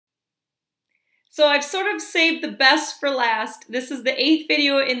So I've sort of saved the best for last. This is the 8th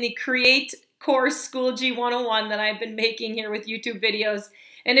video in the Create course, Schoology 101, that I've been making here with YouTube videos,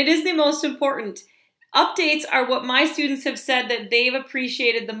 and it is the most important. Updates are what my students have said that they've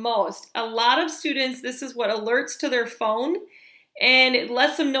appreciated the most. A lot of students, this is what alerts to their phone, and it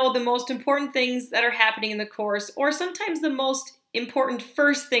lets them know the most important things that are happening in the course, or sometimes the most important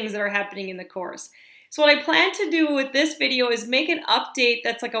first things that are happening in the course. So what I plan to do with this video is make an update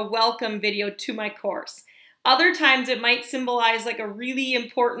that's like a welcome video to my course. Other times it might symbolize like a really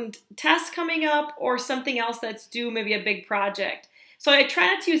important test coming up or something else that's due, maybe a big project. So I try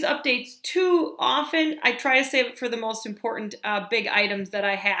not to use updates too often. I try to save it for the most important big items that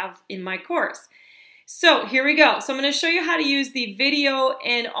I have in my course. So here we go. So I'm going to show you how to use the video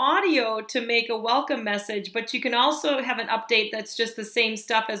and audio to make a welcome message, but you can also have an update that's just the same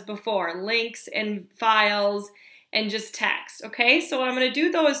stuff as before, links and files and just text, okay? So what I'm going to do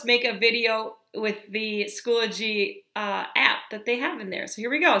though is make a video with the Schoology app that they have in there. So here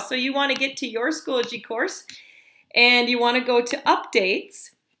we go. So you want to get to your Schoology course and you want to go to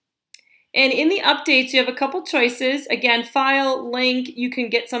updates. And in the updates, you have a couple choices. Again, file, link, you can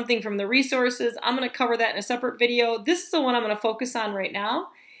get something from the resources. I'm going to cover that in a separate video. This is the one I'm going to focus on right now.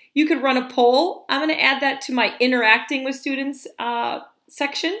 You could run a poll. I'm going to add that to my interacting with students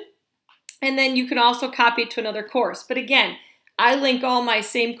section. And then you can also copy it to another course. But again, I link all my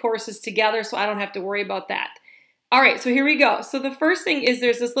same courses together, so I don't have to worry about that. All right, so here we go. So the first thing is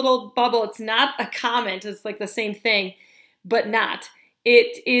there's this little bubble. It's not a comment. It's like the same thing, but not.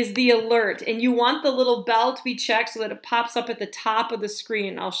 It is the alert, and you want the little bell to be checked so that it pops up at the top of the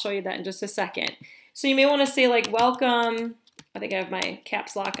screen. I'll show you that in just a second. So you may want to say like, welcome, I think I have my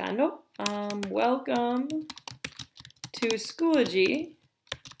caps lock on, nope. Welcome to Schoology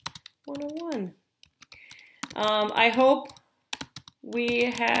 101. I hope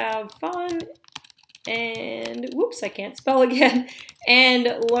we have fun and, whoops, I can't spell again,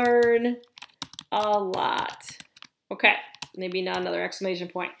 and learn a lot. Okay. Maybe not another exclamation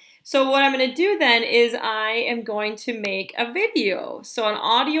point. So what I'm going to do then is I am going to make a video. So an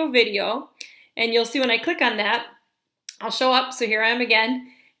audio video, and you'll see when I click on that, I'll show up. So here I am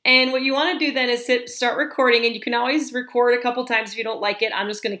again. And what you want to do then is start recording, and you can always record a couple times if you don't like it. I'm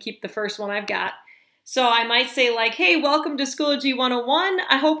just going to keep the first one I've got. So I might say like, hey, welcome to Schoology 101.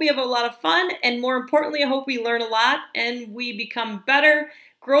 I hope we have a lot of fun, and more importantly, I hope we learn a lot and we become better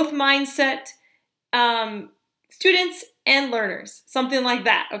growth mindset students and learners, something like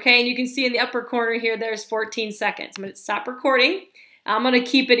that, okay? And you can see in the upper corner here, there's 14 seconds. I'm gonna stop recording. I'm gonna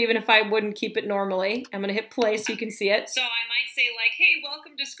keep it even if I wouldn't keep it normally. I'm gonna hit play so you can see it. So I might say like, hey,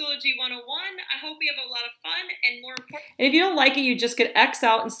 welcome to Schoology 101. I hope we have a lot of fun and more important. And if you don't like it, you just could X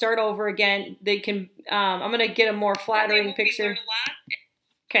out and start over again. They can, I'm gonna get a more flattering picture.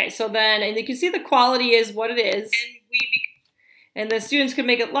 Okay, so then, and you can see the quality is what it is. And the students could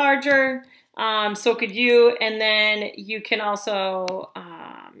make it larger. So could you, and then you can also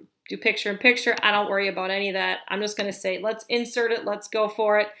do picture-in-picture. I don't worry about any of that. I'm just going to say, let's insert it, let's go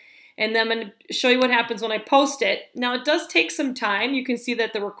for it, and then I'm going to show you what happens when I post it. Now, it does take some time. You can see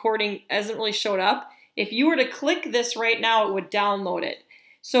that the recording hasn't really showed up. If you were to click this right now, it would download it.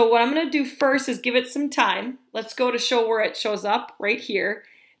 So what I'm going to do first is give it some time. Let's go to show where it shows up right here.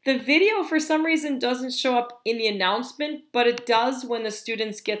 The video, for some reason, doesn't show up in the announcement, but it does when the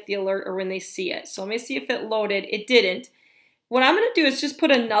students get the alert or when they see it. So let me see if it loaded. It didn't. What I'm going to do is just put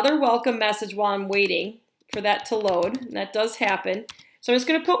another welcome message while I'm waiting for that to load. And that does happen. So I'm just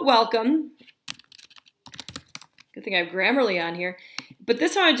going to put welcome. Good thing I have Grammarly on here. But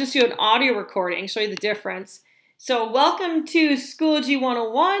this time I just do an audio recording, show you the difference. So welcome to Schoology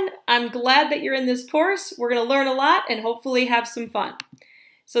 101. I'm glad that you're in this course. We're going to learn a lot and hopefully have some fun.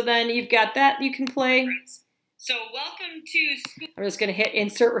 So then you've got that you can play. So welcome to, I'm just going to hit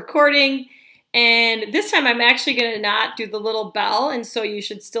insert recording. And this time I'm actually going to not do the little bell. And so you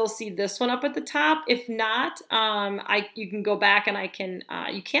should still see this one up at the top. If not, you can go back and I can,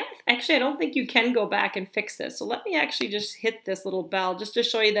 you can't, actually I don't think you can go back and fix this. So let me actually just hit this little bell just to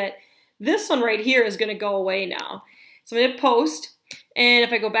show you that this one right here is going to go away now. So I'm going to post. And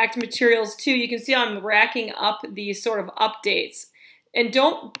if I go back to materials too, you can see I'm racking up these sort of updates. And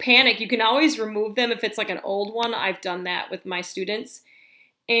don't panic, you can always remove them if it's like an old one. I've done that with my students.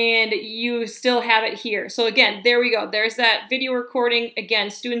 And you still have it here. So again, there we go. There's that video recording. Again,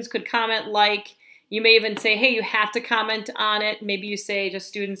 students could comment, like, you may even say, hey, you have to comment on it. Maybe you say to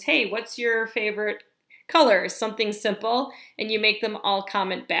students, hey, what's your favorite color? Something simple. And you make them all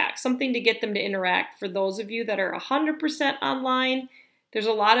comment back. Something to get them to interact. For those of you that are 100% online, there's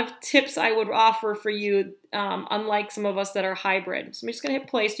a lot of tips I would offer for you, unlike some of us that are hybrid. So I'm just going to hit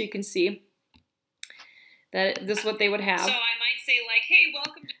play so you can see. that this is what they would have. So I might say like, hey,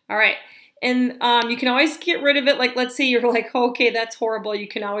 welcome to... All right. And you can always get rid of it. Like, let's say you're like, okay, that's horrible. You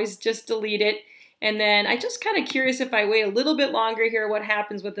can always just delete it. And then I just kind of curious if I wait a little bit longer here, what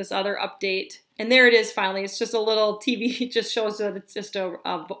happens with this other update. And there it is finally. It's just a little TV. It just shows that it's just a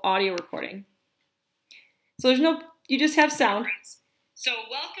audio recording. So there's no, you just have sound. So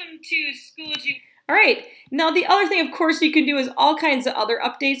welcome to Schoology. All right. Now the other thing, of course, you can do is all kinds of other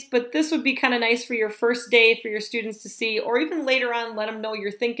updates, but this would be kind of nice for your first day for your students to see, or even later on, let them know you're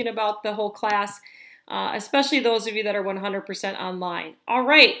thinking about the whole class, especially those of you that are 100% online. All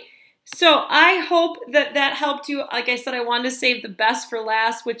right. So I hope that that helped you. Like I said, I wanted to save the best for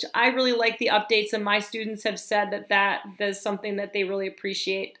last, which I really like the updates, and my students have said that that is something that they really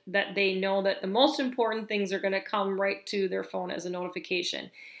appreciate, that they know that the most important things are going to come right to their phone as a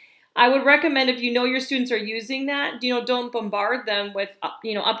notification. I would recommend, if you know your students are using that, don't bombard them with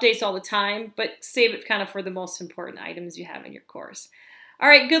updates all the time, but save it kind of for the most important items you have in your course. All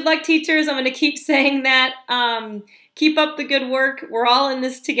right, good luck, teachers. I'm going to keep saying that. Keep up the good work. We're all in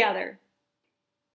this together.